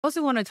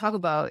Also want to talk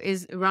about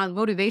is around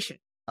motivation.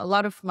 A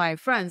lot of my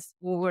friends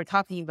who were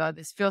talking about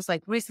this feels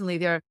like recently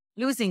they're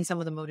losing some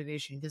of the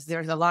motivation because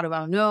there's a lot of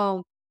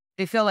unknown.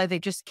 They feel like they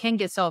just can't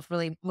get self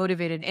really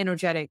motivated,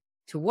 energetic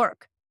to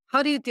work.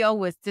 How do you deal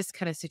with this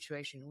kind of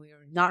situation where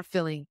you're not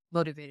feeling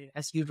motivated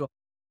as usual?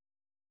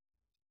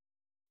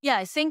 Yeah,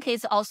 I think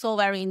it's also a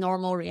very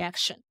normal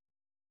reaction.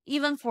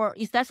 Even for,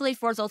 especially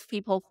for those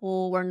people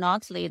who were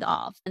not laid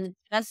off. And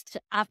just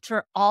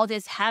after all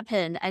this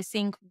happened, I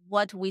think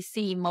what we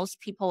see in most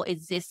people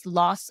is this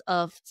loss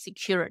of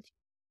security,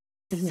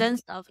 Mhm.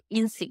 sense of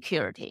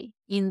insecurity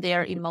in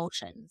their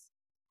emotions.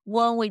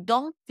 When we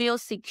don't feel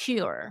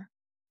secure,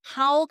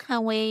 how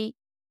can we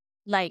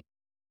like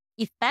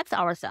expect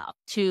ourselves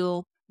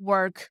to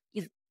work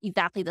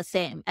exactly the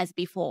same as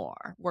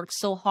before, work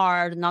so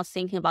hard, not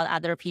thinking about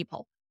other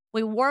people?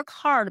 We work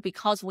hard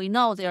because we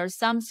know there's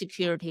some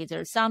security,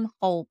 there's some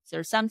hope,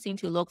 there's something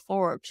to look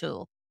forward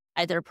to,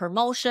 either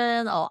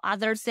promotion or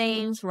other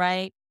things,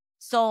 right?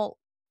 So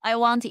I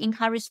want to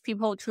encourage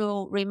people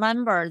to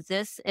remember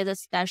this is a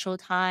special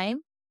time.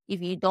 If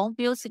you don't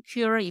feel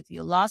secure, if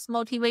you lost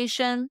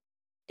motivation,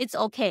 it's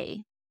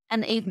okay.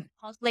 And it's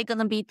possibly going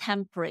to be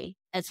temporary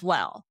as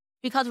well.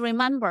 Because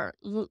remember,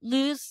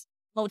 lose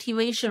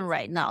motivation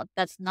right now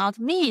does not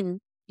mean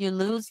you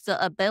lose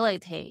the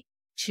ability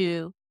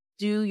to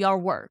do your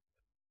work.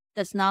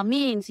 Does not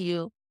mean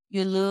you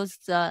lose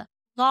the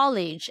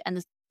knowledge and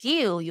the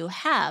skill you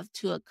have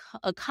to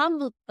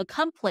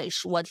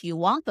accomplish what you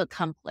want to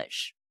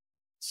accomplish.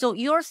 So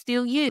you're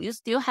still you. You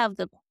still have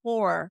the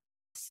core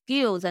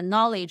skills and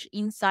knowledge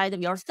inside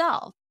of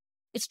yourself.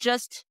 It's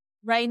just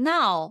right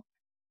now,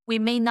 we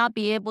may not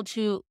be able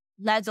to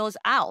let those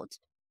out,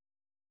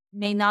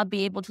 may not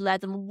be able to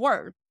let them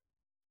work.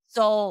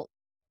 So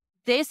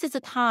this is a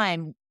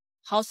time,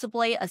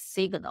 possibly a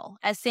signal.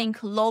 I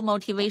think low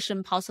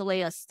motivation,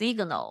 possibly a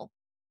signal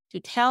to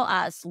tell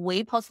us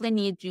we possibly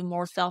need to do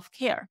more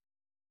self-care.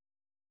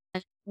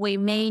 We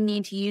may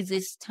need to use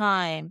this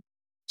time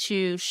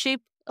to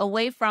shift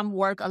away from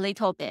work a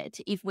little bit.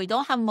 If we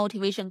don't have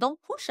motivation, don't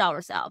push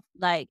ourselves.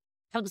 Like,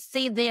 have to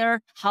see there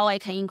how I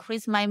can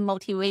increase my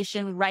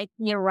motivation right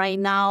here, right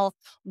now.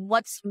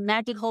 What's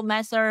magical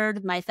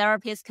method my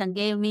therapist can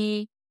give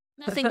me?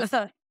 Nothing is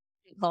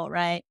magical,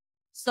 right?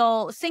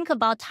 So think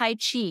about Tai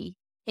Chi.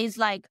 It's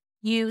like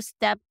you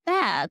step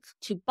back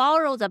to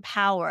borrow the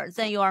power,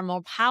 then you are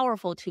more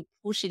powerful to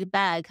push it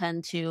back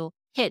and to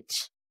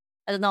hit.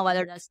 I don't know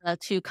whether that's a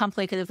too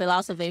complicated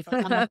philosophy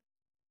for some,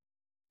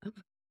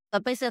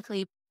 but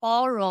basically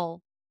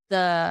borrow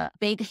the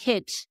big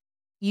hit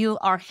you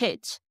are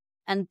hit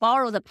and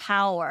borrow the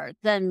power,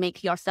 then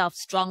make yourself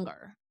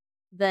stronger.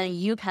 Then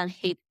you can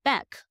hit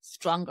back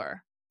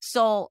stronger.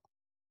 So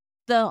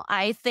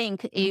I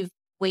think if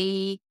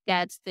we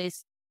get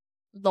this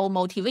low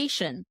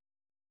motivation,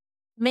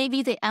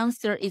 maybe the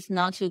answer is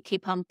not to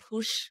keep on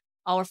push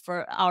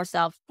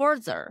ourselves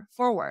further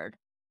forward.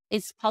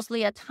 It's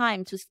possibly a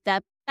time to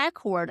step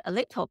backward a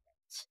little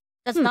bit.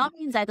 Does Hmm. not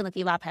mean that I'm going to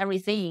give up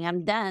everything.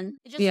 I'm done.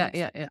 It just Yeah, means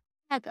yeah, yeah.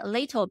 back a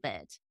little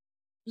bit.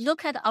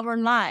 Look at our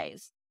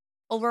lives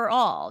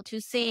overall to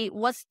see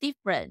what's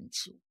different,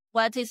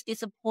 what is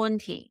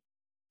disappointing,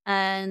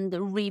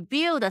 and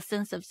rebuild a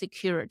sense of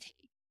security.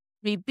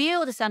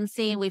 Rebuild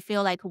something we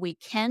feel like we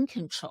can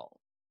control.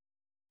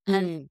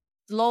 And Mm.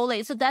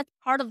 slowly, so that's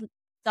part of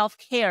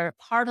self-care,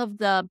 part of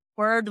the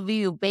bird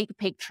view, big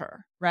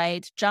picture,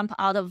 right? Jump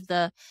out of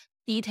the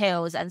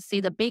details and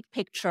see the big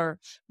picture,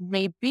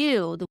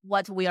 rebuild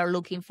what we are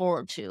looking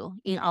forward to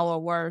in our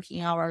work,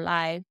 in our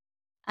life.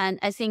 And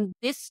I think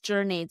this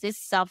journey, this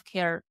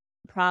self-care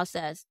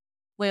process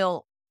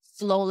will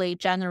slowly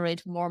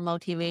generate more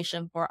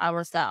motivation for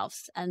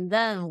ourselves. And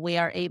then we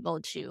are able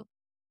to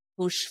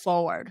push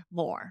forward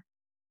more.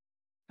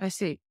 I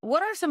see.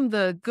 What are some of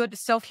the good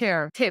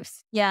self-care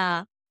tips?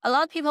 Yeah. A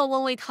lot of people,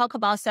 when we talk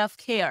about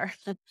self-care,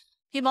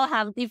 people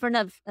have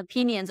different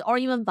opinions or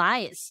even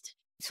biased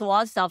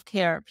towards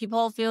self-care.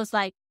 People feels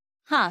like,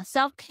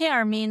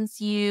 self-care means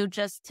you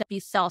just be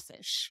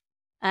selfish,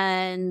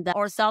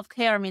 or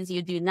self-care means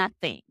you do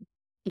nothing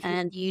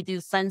and you do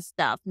fun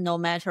stuff no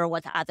matter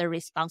what other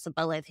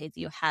responsibilities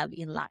you have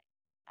in life.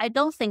 I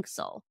don't think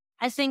so.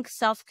 I think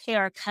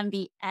self-care can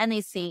be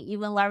anything,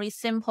 even very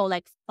simple,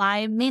 like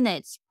 5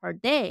 minutes per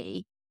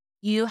day.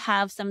 You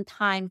have some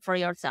time for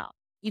yourself.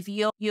 If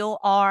you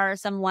are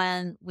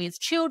someone with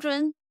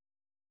children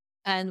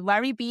and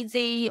very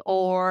busy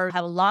or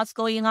have lots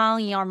going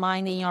on in your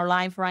mind, in your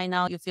life right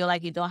now, you feel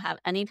like you don't have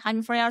any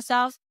time for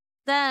yourself,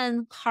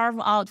 then carve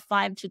out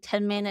 5 to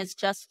 10 minutes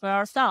just for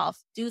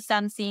yourself. Do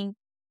something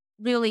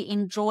really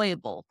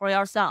enjoyable for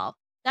yourself.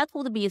 That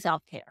would be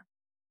self-care.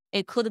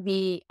 It could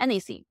be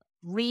anything,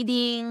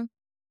 reading,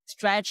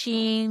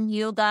 stretching,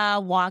 yoga,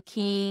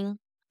 walking.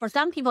 For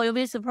some people, you'll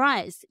be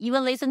surprised,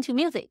 even listen to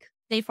music.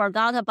 They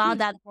forgot about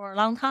that for a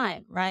long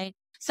time, right?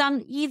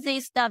 Some easy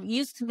stuff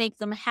used to make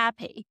them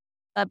happy,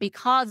 but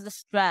because of the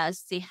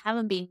stress, they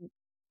haven't been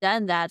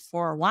done that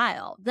for a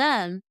while.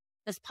 Then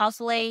it's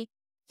possibly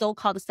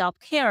so-called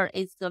self-care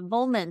is the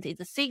moment, is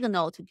a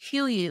signal to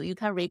cue you. You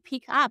can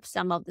pick up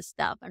some of the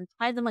stuff and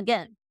try them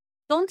again.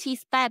 Don't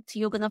expect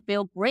you're going to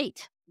feel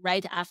great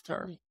right after.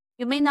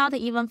 You may not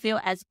even feel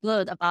as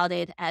good about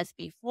it as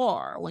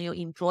before when you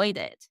enjoyed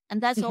it.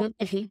 And that's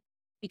okay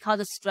because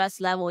the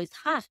stress level is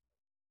high.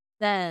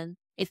 Then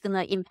it's going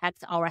to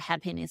impact our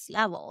happiness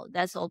level.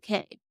 That's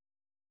okay.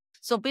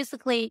 So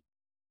basically,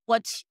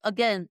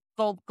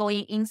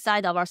 going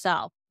inside of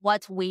ourselves,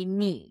 what we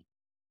need,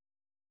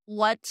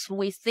 what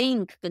we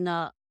think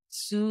gonna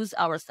soothe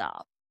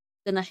ourselves,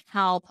 gonna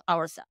help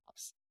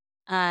ourselves,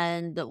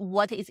 and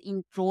what is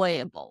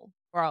enjoyable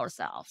for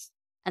ourselves.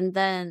 And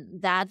then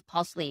that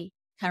possibly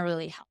can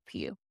really help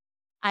you.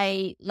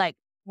 I like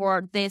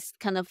for this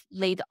kind of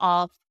laid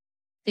off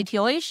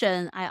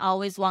situation, I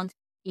always want to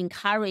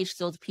encourage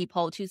those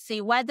people to see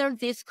whether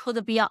this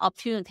could be an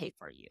opportunity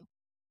for you,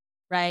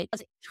 right?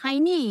 Because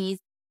Chinese,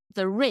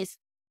 the risk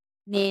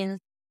means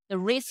the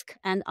risk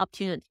and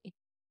opportunity,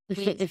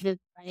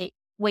 right?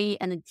 Wei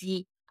and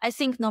Ji. I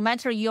think no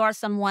matter you are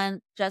someone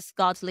just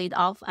got laid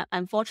off,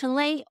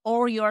 unfortunately,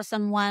 or you are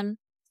someone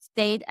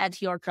stayed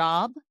at your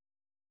job,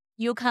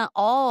 you can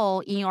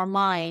all in your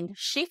mind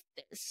shift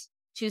this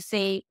to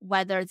say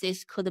whether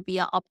this could be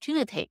an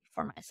opportunity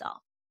for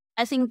myself.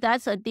 I think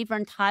that's a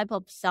different type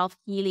of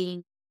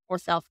self-healing or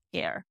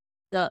self-care.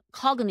 The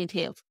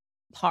cognitive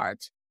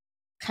part,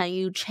 can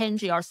you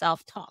change your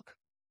self-talk?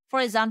 For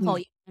example,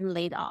 if I'm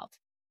laid off,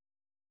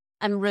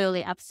 I'm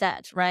really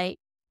upset, right?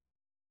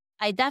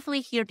 I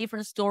definitely hear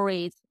different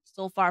stories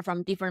so far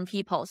from different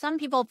people. Some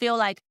people feel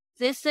like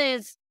this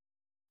is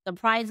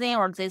surprising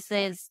or this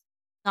is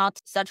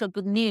not such a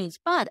good news.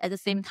 But at the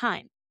same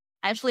time,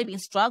 I've actually been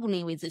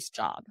struggling with this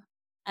job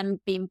and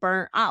been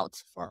burned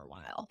out for a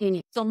while.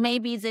 So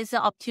maybe this is an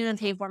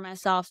opportunity for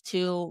myself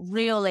to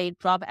really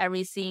drop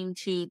everything,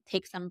 to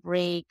take some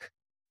break,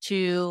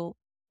 to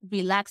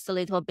relax a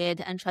little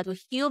bit and try to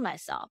heal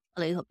myself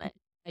a little bit,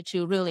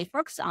 to really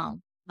focus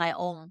on my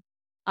own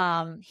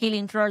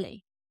healing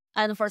journey.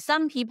 And for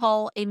some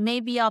people, it may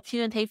be an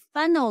opportunity.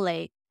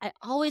 Finally, I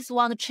always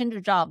want to change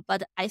the job,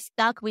 but I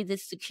stuck with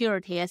this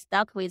security. I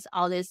stuck with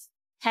all this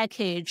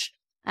package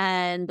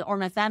or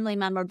my family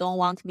member don't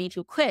want me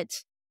to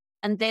quit.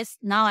 And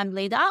now I'm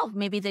laid off.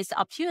 Maybe this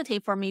opportunity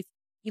for me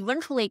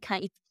eventually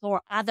can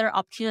explore other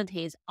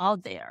opportunities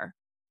out there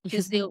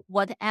to see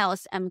what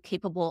else I'm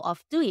capable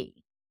of doing.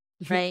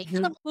 Right? It's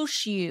gonna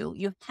push you.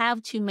 You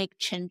have to make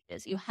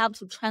changes. You have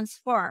to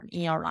transform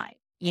in your life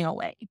in a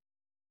way.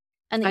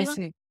 And I even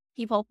see.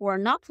 people who are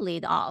not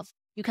laid off,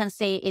 you can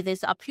say it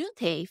is an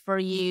opportunity for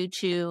you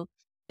to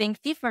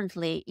think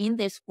differently in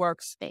this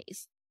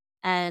workspace.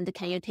 And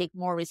can you take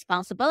more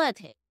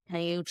responsibility?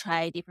 Can you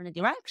try different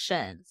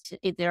directions?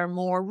 Is there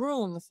more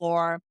room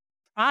for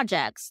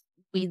projects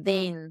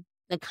within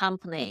the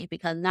company?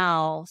 Because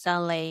now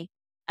suddenly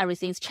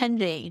everything's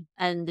changing.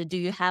 And do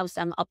you have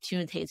some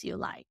opportunities you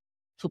like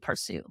to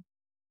pursue?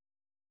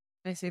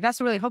 I see.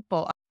 That's really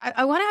helpful.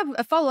 I want to have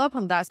a follow up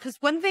on that because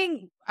one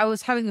thing I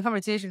was having a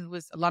conversation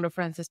with a lot of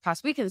friends this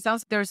past weekend, it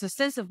sounds there's a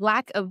sense of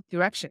lack of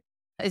direction,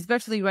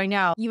 especially right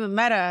now. Even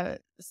Meta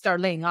start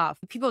laying off.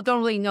 People don't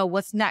really know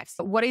what's next.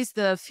 What is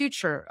the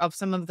future of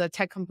some of the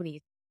tech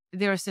companies?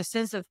 There's a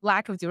sense of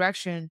lack of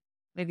direction,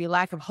 maybe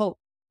lack of hope.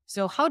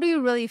 So how do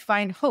you really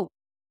find hope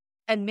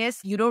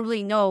amidst you don't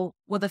really know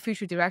what the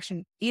future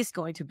direction is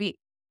going to be?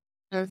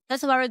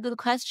 That's a very good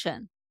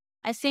question.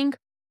 I think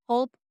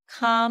hope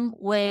comes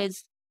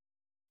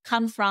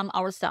from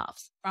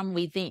ourselves, from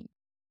within,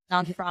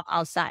 not from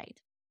outside.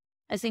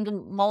 I think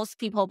most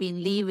people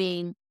been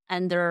living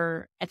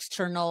under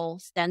external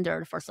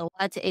standard for so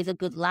what is a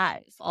good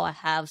life, or I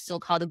have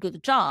so-called a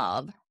good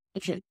job,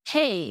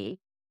 pay,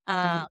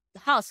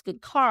 house,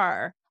 good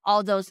car,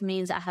 all those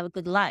means I have a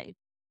good life.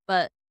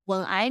 But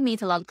when I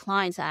meet a lot of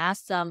clients, I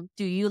ask them,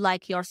 do you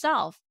like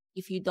yourself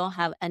if you don't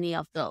have any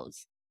of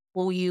those?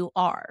 Who you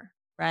are,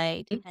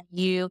 right? And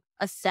you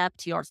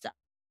accept yourself.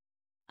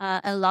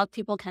 A lot of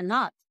people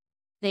cannot.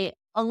 They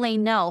only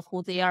know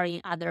who they are in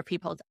other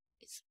people's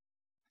eyes.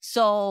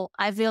 So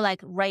I feel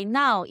like right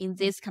now in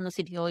this kind of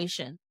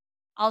situation,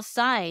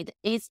 outside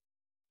is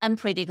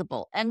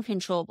unpredictable,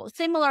 uncontrollable,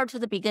 similar to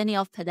the beginning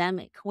of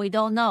pandemic. We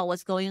don't know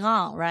what's going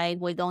on, right?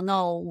 We don't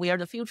know where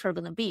the future is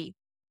going to be.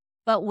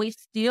 But we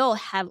still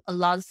have a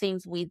lot of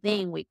things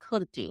within we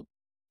could do.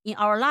 In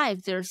our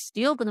life, there's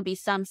still going to be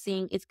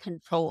something is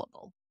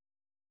controllable.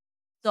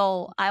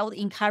 So I would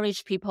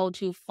encourage people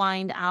to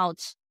find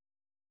out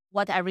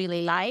what I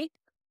really like,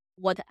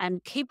 what I'm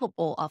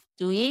capable of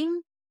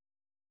doing,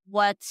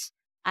 what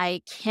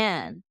I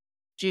can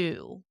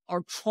do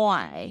or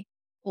try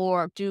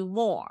or do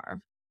more.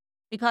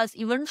 Because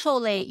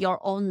eventually your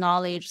own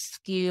knowledge,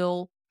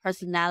 skill,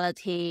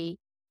 personality,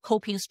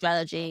 coping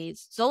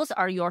strategies, those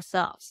are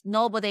yourselves.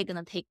 Nobody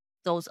gonna take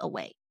those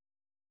away.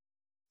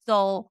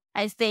 So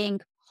I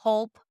think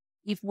hope,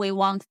 if we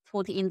want to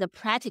put in the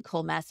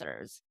practical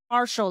methods,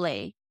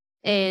 partially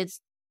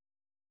is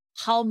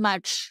how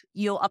much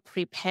you are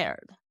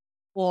prepared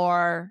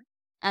for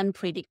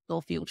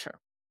unpredictable future.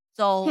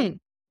 So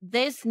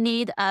this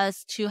need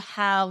us to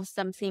have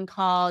something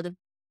called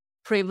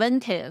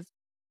preventive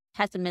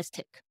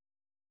pessimistic.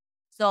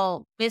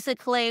 So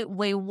basically,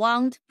 we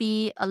won't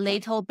be a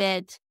little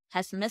bit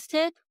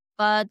pessimistic,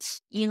 but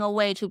in a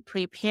way to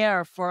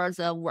prepare for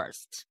the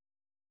worst.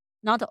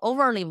 Not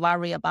overly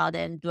worry about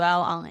it and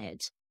dwell on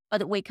it,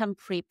 but we can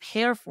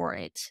prepare for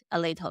it a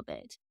little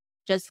bit.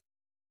 Just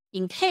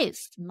in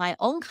case my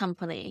own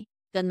company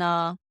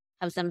gonna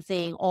have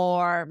something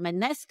or my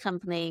next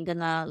company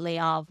gonna lay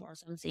off or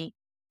something,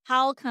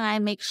 how can I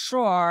make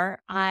sure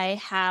I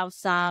have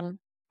some,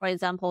 for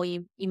example,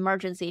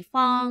 emergency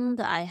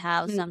fund, I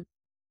have some,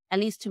 at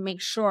least to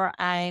make sure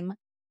I'm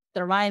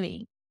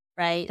surviving,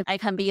 right? I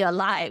can be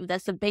alive.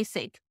 That's the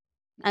basic.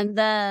 And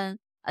then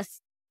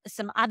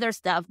some other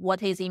stuff,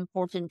 what is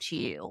important to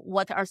you?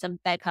 What are some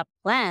backup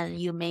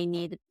plans you may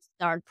need to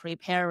start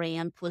preparing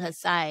and put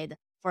aside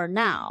for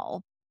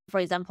now? For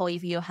example,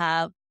 if you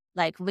have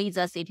like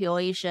visa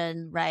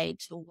situation,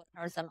 right? What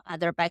are some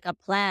other backup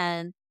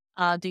plan?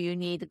 Do you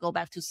need to go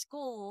back to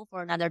school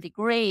for another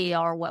degree,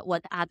 or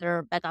what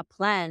other backup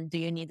plan do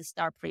you need to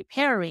start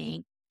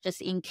preparing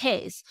just in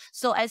case?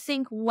 So I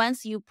think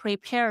once you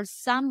prepare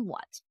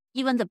somewhat,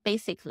 even the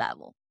basic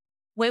level,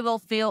 we will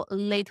feel a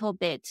little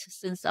bit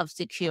sense of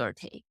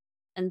security.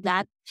 And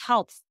that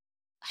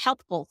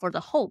helpful for the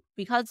hope,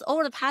 because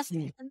over the past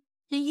 10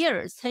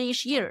 years,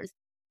 10-ish years,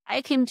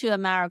 I came to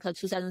America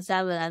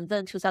 2007 and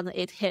then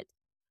 2008 hit,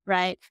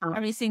 right?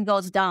 Everything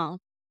goes down.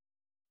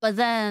 But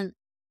then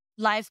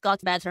life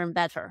got better and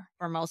better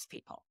for most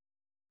people.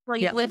 So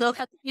if we look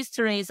at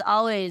history, it's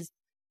always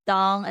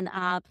down and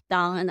up,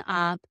 down and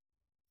up.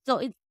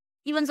 So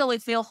even though we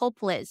feel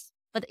hopeless,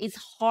 but it's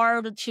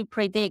hard to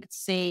predict,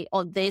 say,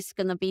 oh, this is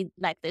going to be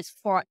like this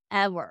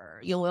forever.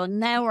 You will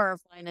never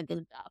find a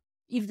good job.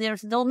 If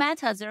there's no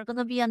meta, there's going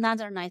to be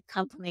another nice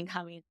company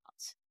coming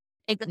out.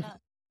 It's going to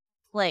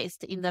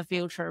placed in the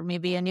future,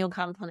 maybe a new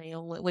company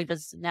we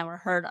just never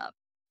heard of.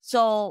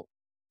 So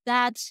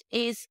that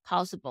is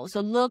possible. So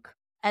look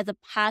at the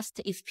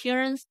past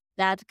experience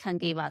that can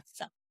give us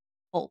some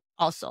hope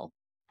also.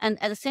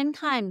 And at the same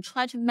time,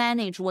 try to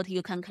manage what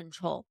you can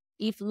control.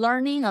 If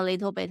learning a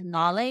little bit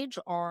knowledge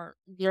or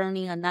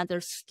learning another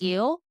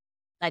skill,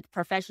 like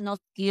professional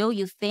skill,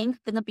 you think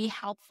gonna be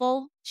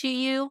helpful to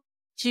you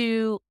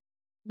to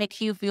make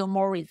you feel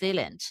more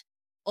resilient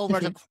over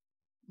the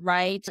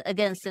right?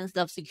 Again, sense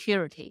of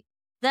security.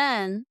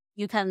 Then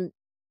you can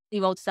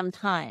devote some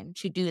time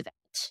to do that.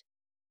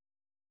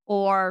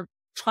 Or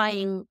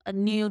trying a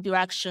new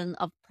direction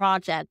of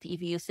project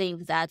if you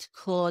think that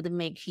could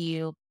make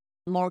you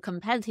more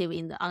competitive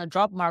on the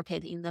job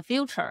market in the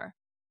future.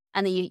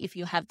 And if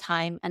you have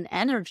time and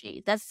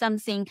energy, that's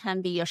something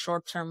can be a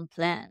short-term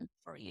plan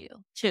for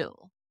you too.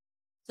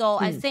 So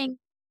I think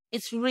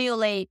it's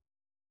really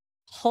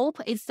hope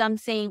is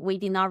something we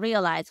did not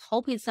realize.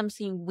 Hope is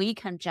something we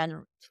can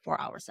generate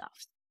for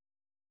ourselves.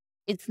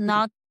 It's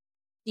not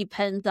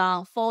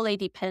fully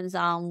depends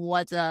on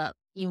what the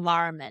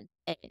environment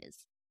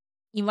is.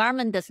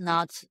 Environment does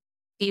not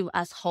give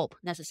us hope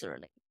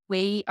necessarily.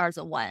 We are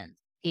the ones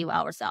give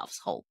ourselves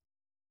hope.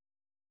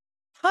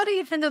 How do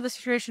you handle the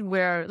situation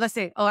where, let's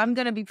say, oh, I'm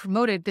going to be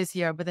promoted this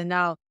year, but then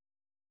now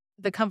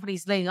the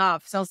company's laying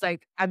off? Sounds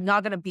like I'm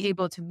not going to be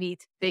able to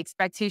meet the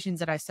expectations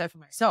that I set for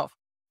myself.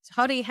 So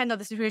how do you handle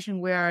the situation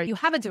where you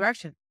have a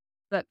direction,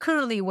 but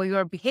currently what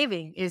you're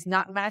behaving is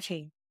not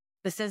matching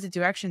the sense of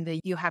direction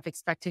that you have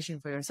expectation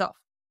for yourself?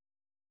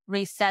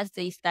 Reset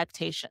the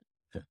expectation.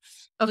 Okay.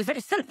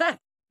 If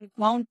you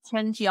won't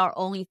change your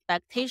own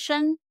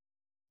expectation,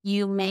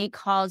 you may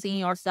causing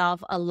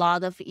yourself a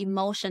lot of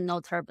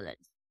emotional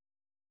turbulence.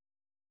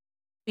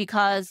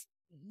 Because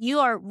we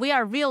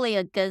are really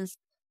against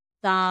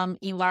some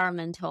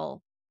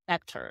environmental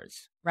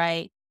factors,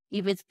 right?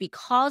 If it's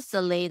because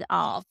the laid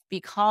off,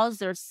 because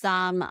there's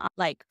some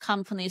like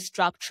company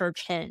structure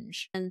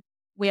change, and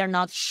we are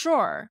not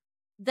sure,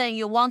 then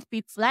you won't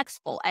be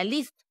flexible, at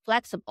least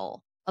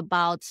flexible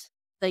about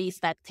the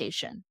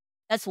expectation.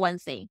 That's one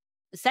thing.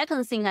 The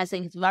second thing I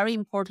think is very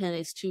important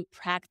is to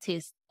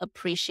practice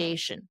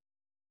appreciation.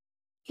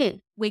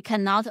 Okay, we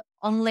cannot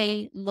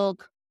only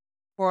look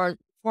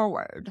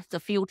forward, the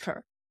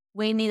future.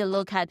 We need to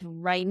look at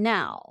right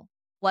now,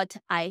 what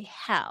I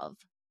have,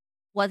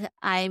 what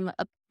I'm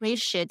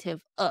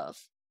appreciative of,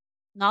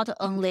 not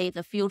only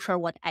the future,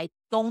 what I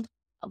don't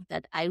have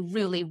that I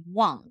really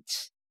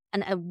want,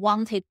 and I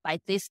want it by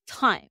this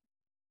time.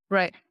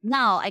 Right.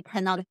 Now I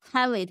cannot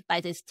have it by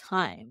this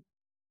time.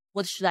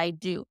 What should I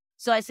do?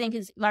 So I think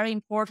it's very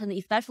important,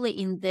 especially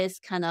in this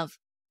kind of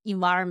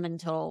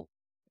environmental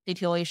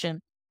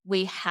situation,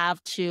 we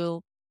have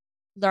to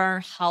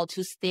learn how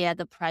to stay at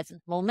the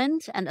present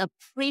moment and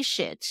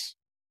appreciate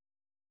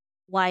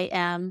who I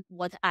am,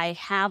 what I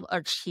have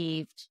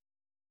achieved,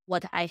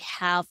 what I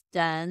have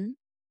done,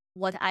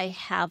 what I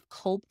have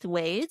coped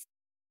with,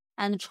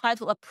 and try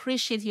to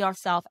appreciate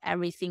yourself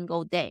every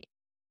single day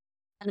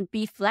and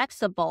be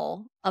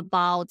flexible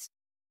about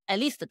at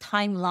least the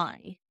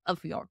timeline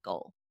of your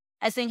goal.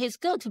 I think it's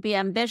good to be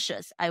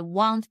ambitious. I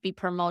want to be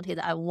promoted.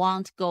 I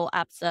want to go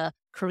up the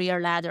career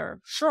ladder.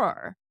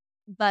 Sure.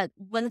 But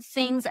when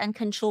things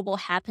uncontrollable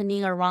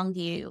happening around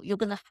you, you're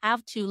going to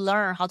have to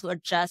learn how to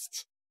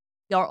adjust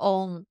your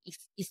own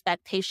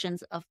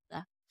expectations of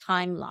the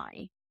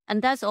timeline.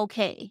 And that's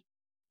okay,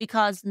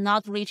 because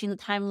not reaching the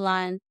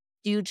timeline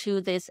due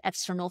to these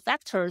external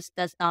factors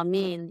does not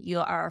mean you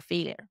are a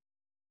failure.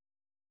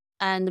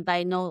 And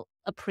by not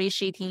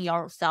appreciating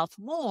yourself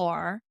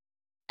more,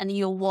 and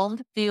you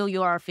won't feel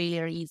you are a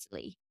failure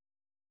easily,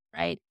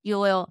 right? You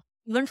will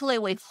eventually,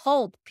 we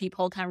hope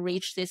people can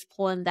reach this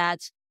point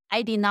that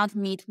I did not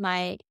meet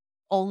my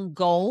own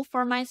goal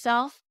for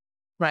myself.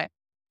 Right.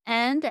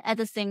 And at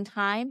the same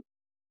time,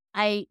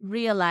 I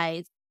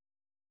realize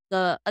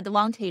the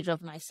advantage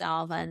of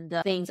myself and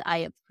the things I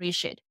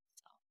appreciate.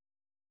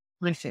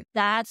 Appreciate.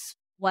 That's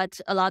what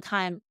a lot of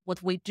time,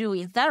 what we do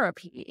in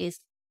therapy is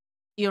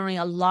during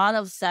a lot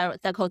of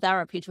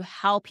psychotherapy to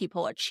help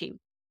people achieve.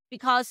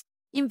 Because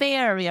in Bay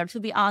Area, to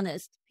be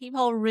honest,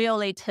 people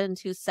really tend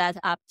to set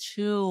up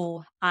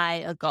too high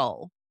a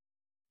goal.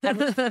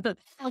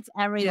 That's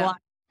everyone.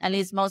 At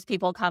least most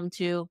people come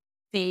to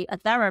see a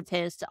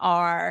therapist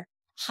are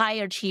high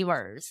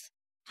achievers,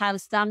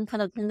 have some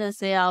kind of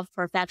tendency of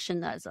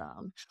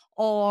perfectionism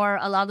or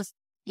a lot of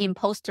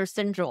imposter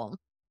syndrome.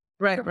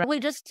 Right. We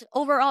just,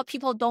 overall,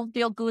 people don't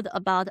feel good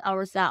about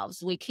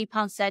ourselves. We keep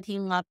on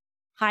setting up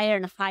higher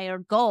and higher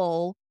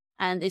goal,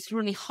 and it's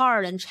really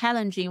hard and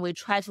challenging. We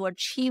try to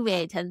achieve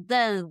it, and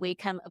then we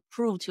can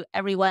prove to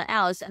everyone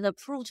else and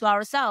prove to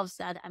ourselves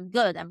that I'm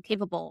good, I'm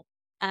capable,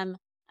 I'm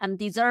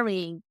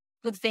deserving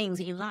good things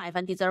in life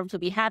and deserve to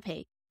be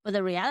happy. But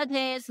the reality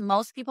is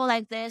most people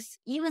like this,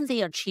 even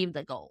they achieve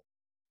the goal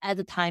at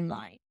the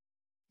timeline,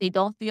 they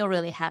don't feel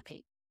really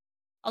happy.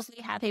 Also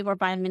be happy for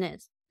 5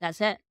 minutes.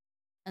 That's it.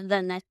 And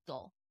then next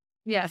goal.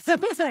 Yes.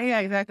 Yeah,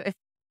 exactly.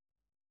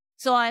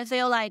 So I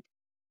feel like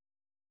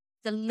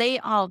the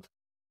layoff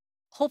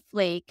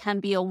hopefully can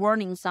be a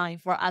warning sign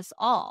for us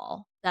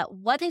all that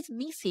what is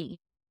missing.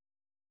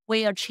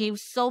 We achieve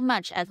so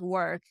much at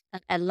work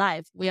and at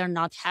life, we are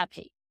not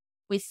happy.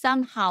 We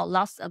somehow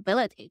lost the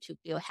ability to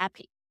feel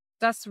happy.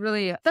 That's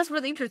really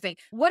interesting.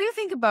 What do you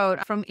think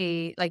about from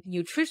a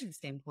nutrition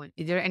standpoint?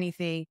 Is there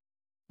anything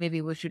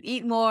maybe we should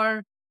eat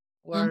more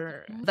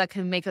or that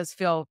can make us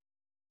feel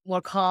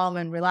more calm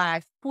and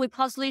relaxed? We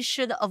possibly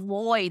should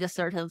avoid a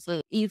certain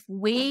food. If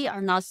we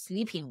are not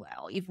sleeping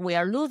well, if we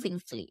are losing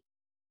sleep,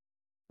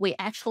 we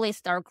actually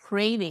start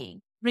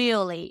craving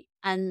really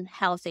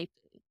unhealthy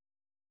food,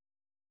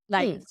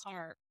 like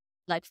carb,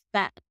 like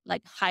fat,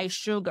 like high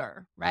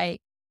sugar, right?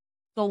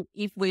 So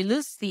if we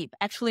lose sleep,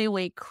 actually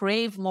we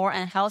crave more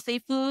unhealthy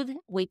food.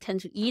 We tend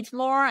to eat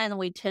more and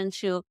we tend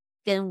to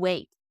gain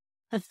weight.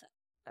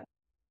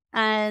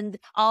 And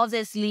all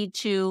this lead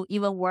to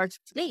even worse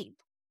sleep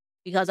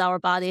because our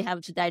body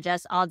have to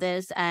digest all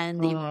this,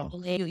 and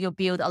you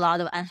build a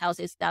lot of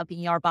unhealthy stuff in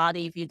your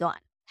body. If you don't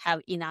have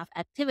enough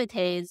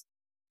activities,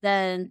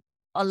 then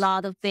a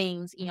lot of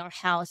things in your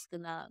health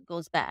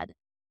goes bad.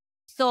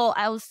 So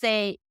I would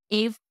say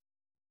if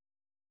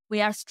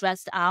we are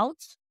stressed out,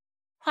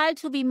 try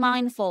to be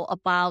mindful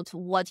about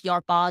what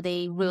your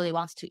body really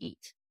wants to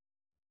eat.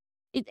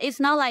 It's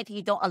not like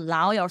you don't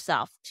allow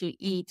yourself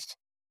to eat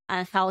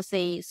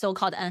unhealthy,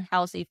 so-called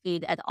unhealthy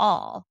food at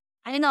all.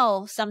 I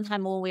know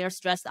sometimes when we are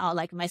stressed out,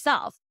 like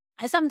myself,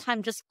 I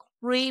sometimes just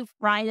crave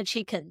fried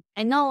chicken.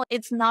 I know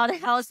it's not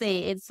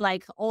healthy. It's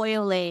like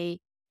oily.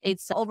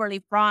 It's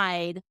overly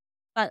fried.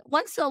 But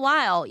once in a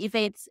while, if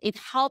it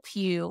helps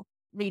you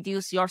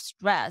reduce your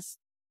stress,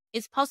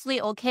 it's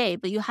possibly okay,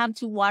 but you have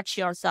to watch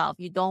yourself.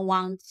 You don't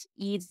want to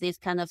eat this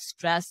kind of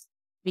stress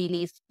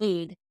release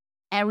food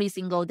every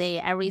single day,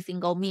 every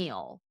single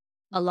meal,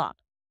 a lot.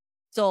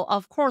 So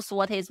of course,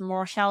 what is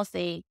more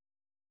healthy,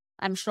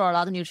 I'm sure a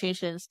lot of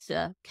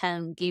nutritionists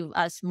can give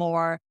us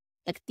more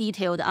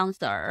detailed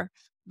answer.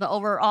 But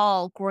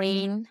overall,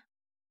 grain,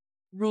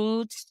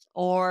 roots,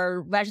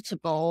 or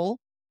vegetable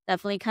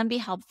definitely can be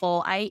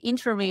helpful. I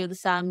interviewed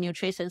some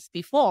nutritionists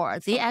before.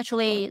 They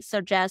actually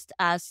suggest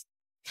us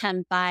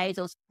can buy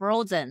those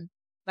frozen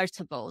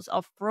vegetables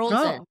or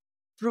frozen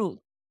fruit,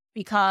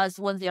 because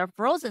when they are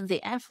frozen,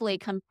 they actually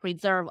can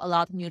preserve a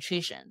lot of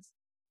nutrition.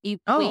 If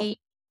we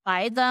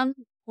buy them,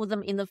 put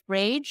them in the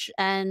fridge,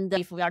 and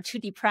if we are too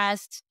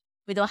depressed,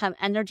 we don't have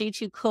energy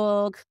to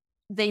cook,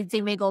 they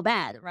may go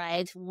bad,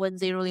 right? When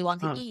they really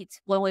want to eat.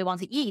 When we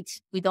want to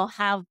eat, we don't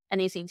have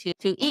anything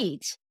to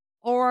eat.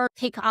 Or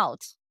take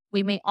out.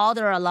 We may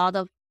order a lot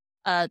of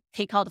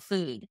takeout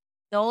food.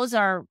 Those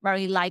are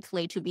very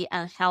likely to be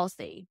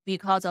unhealthy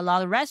because a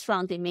lot of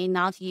restaurants, they may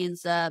not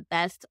use the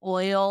best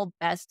oil,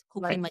 best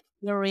cooking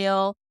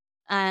material,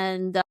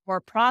 and for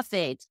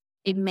profit,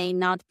 it may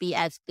not be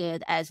as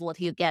good as what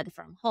you get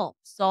from home.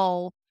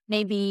 So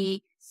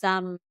maybe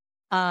some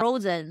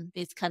frozen,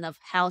 this kind of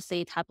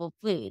healthy type of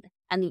food,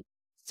 and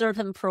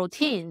certain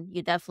protein,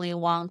 you definitely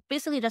want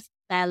basically just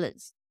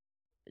balance.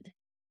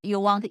 You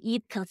want to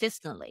eat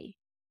consistently.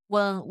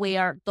 When we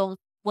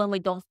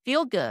don't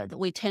feel good,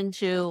 we tend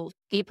to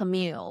skip a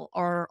meal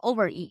or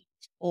overeat.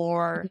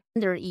 or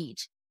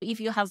undereat. If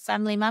you have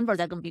family members,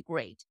 that can be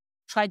great.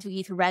 Try to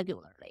eat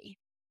regularly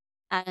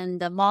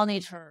and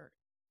monitor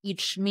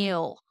each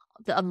meal,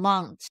 the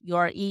amount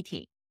you're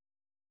eating.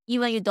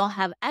 Even you don't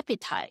have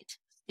appetite,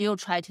 still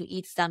try to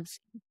eat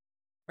something,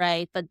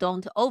 right? But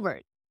don't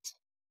overeat.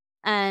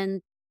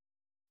 And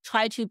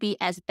try to be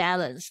as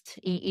balanced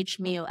in each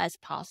meal as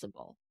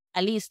possible.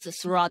 At least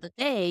throughout the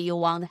day, you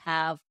want to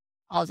have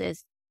all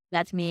these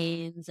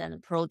vitamins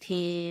and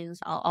proteins,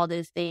 all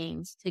these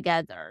things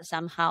together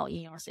somehow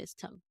in your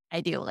system,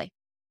 ideally.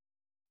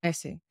 I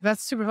see.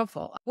 That's super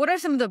helpful. What are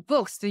some of the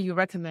books that you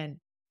recommend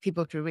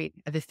people to read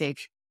at this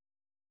stage?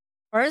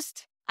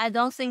 First, I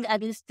don't think at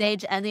this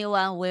stage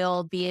anyone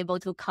will be able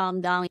to calm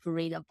down to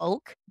read a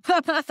book. You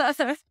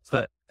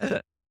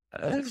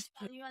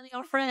and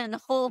your friend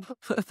who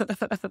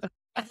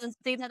hasn't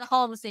stayed at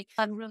home say,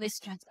 I'm really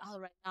stressed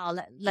out right now.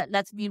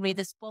 Let's me read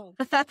this book.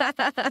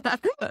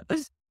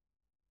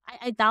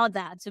 I doubt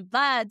that.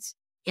 But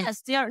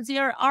yes,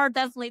 there are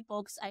definitely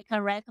books I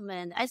can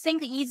recommend. I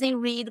think easy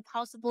read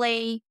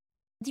possibly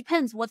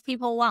depends what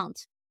people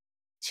want.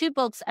 Two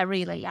books I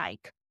really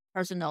like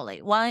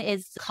personally. One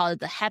is called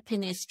The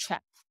Happiness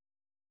Trap.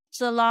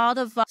 There's a lot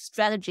of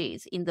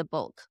strategies in the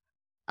book,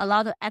 a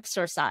lot of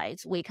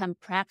exercise we can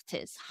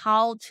practice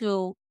how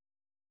to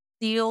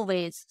deal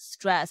with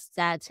stress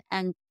that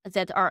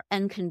are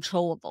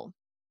uncontrollable,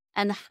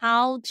 and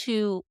how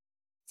to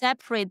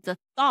separate the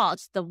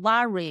thoughts, the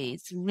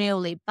worries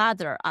really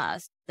bother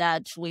us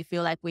that we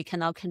feel like we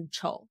cannot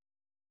control.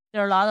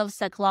 There are a lot of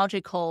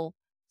psychological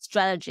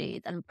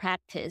strategies and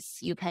practice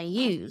you can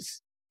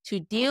use to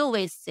deal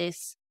with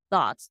these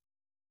thoughts,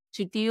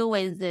 to deal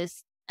with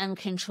this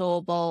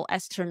uncontrollable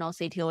external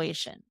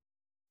situation.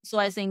 So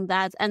I think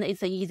and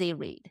it's an easy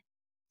read.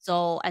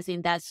 So I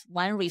think that's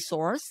one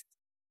resource.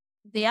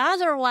 The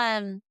other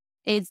one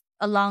is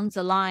along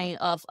the line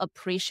of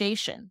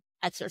appreciation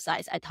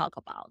exercise I talk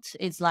about.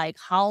 It's like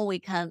how we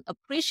can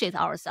appreciate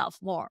ourselves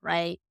more,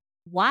 right?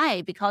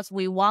 Why? Because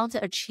we want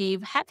to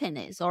achieve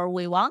happiness or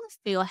we want to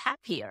feel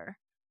happier.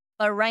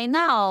 But right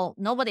now,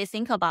 nobody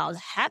think about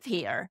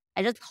happier.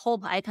 I just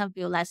hope I can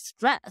feel less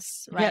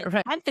stress, right? Yeah,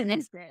 right.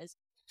 Happiness is.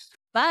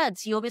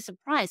 But you'll be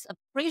surprised.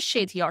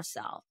 Appreciate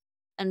yourself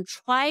and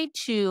try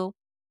to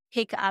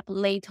pick up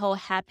little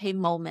happy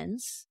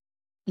moments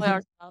for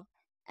yourself.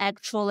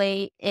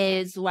 Actually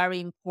is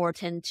very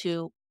important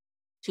to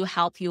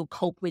help you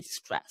cope with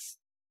stress.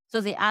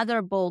 So the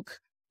other book,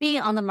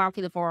 being on the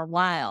market for a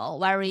while,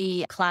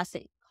 very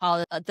classic,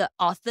 called The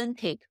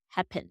Authentic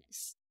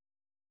Happiness.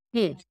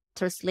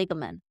 Peter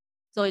Seligman.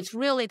 So it's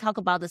really talk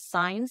about the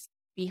science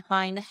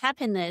behind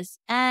happiness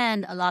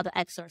and a lot of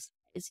exercise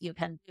you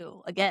can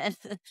do. Again,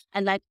 I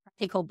like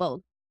practical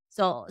book.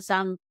 So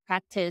some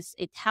practice,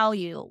 it tell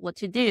you what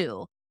to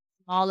do.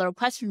 Smaller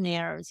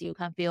questionnaires you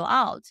can fill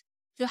out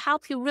to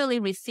help you really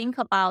rethink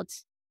about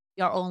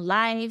your own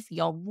life,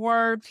 your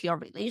work, your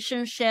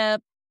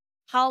relationship.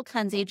 How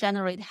can they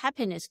generate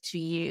happiness to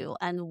you?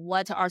 And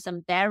what are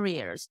some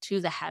barriers to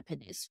the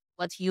happiness?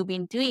 What you've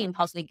been doing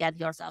possibly get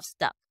yourself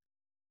stuck.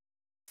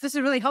 This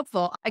is really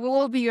helpful. What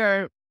will be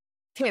your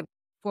tip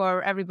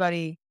for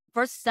everybody?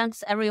 First,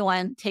 thanks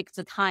everyone take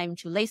the time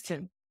to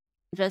listen.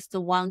 Just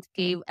want to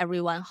give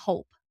everyone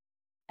hope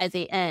at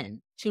the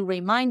end to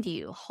remind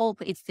you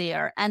hope is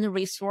there and the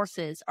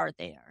resources are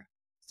there.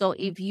 So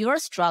if you're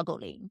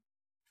struggling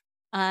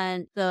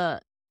and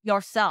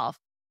yourself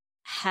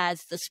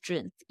has the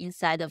strength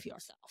inside of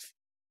yourself.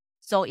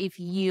 So if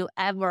you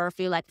ever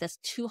feel like that's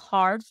too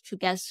hard to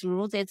get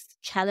through this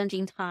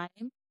challenging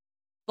time,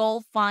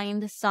 go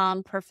find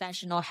some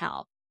professional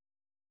help.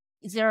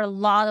 There are a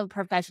lot of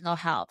professional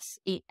helps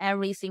in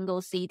every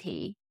single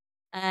city,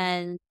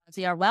 and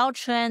they are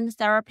well-trained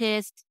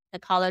therapists,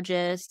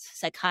 psychologists,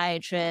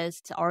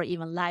 psychiatrists, or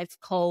even life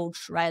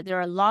coach, right? There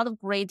are a lot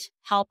of great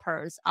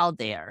helpers out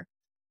there.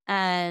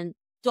 And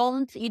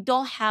you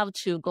don't have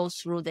to go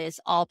through this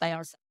all by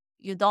yourself.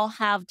 You don't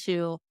have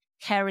to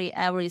carry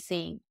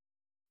everything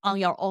on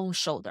your own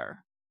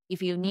shoulder.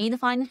 If you need to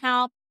find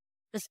help,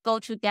 just go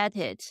to get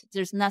it.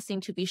 There's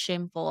nothing to be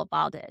shameful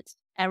about it.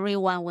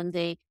 Everyone, when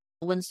they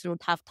went through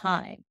tough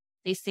time,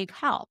 they seek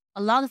help.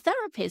 A lot of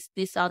therapists,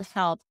 they sought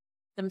help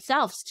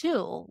themselves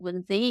too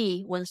when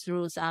they went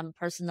through some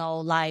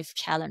personal life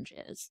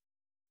challenges.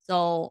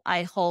 So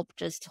I hope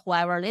just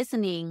whoever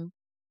listening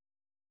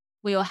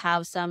will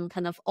have some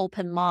kind of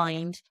open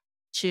mind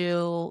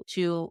to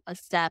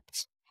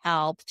accept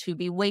help, to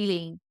be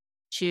willing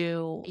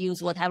to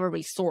use whatever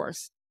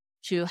resource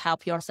to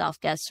help yourself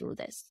get through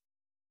this.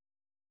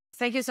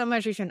 Thank you so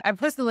much, Yishan. I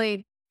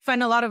personally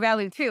find a lot of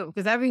value too,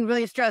 because I've been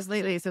really stressed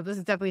lately. So this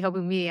is definitely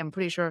helping me. I'm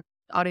pretty sure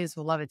the audience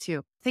will love it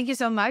too. Thank you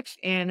so much.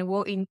 And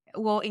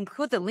we'll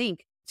include the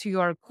link to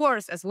your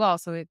course as well.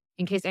 So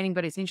in case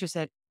anybody's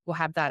interested, we'll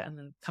have that in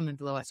the comment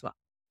below as well.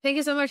 Thank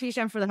you so much,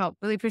 Yishan, for the help.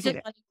 Really appreciate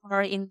it. Thank you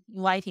for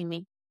inviting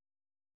me.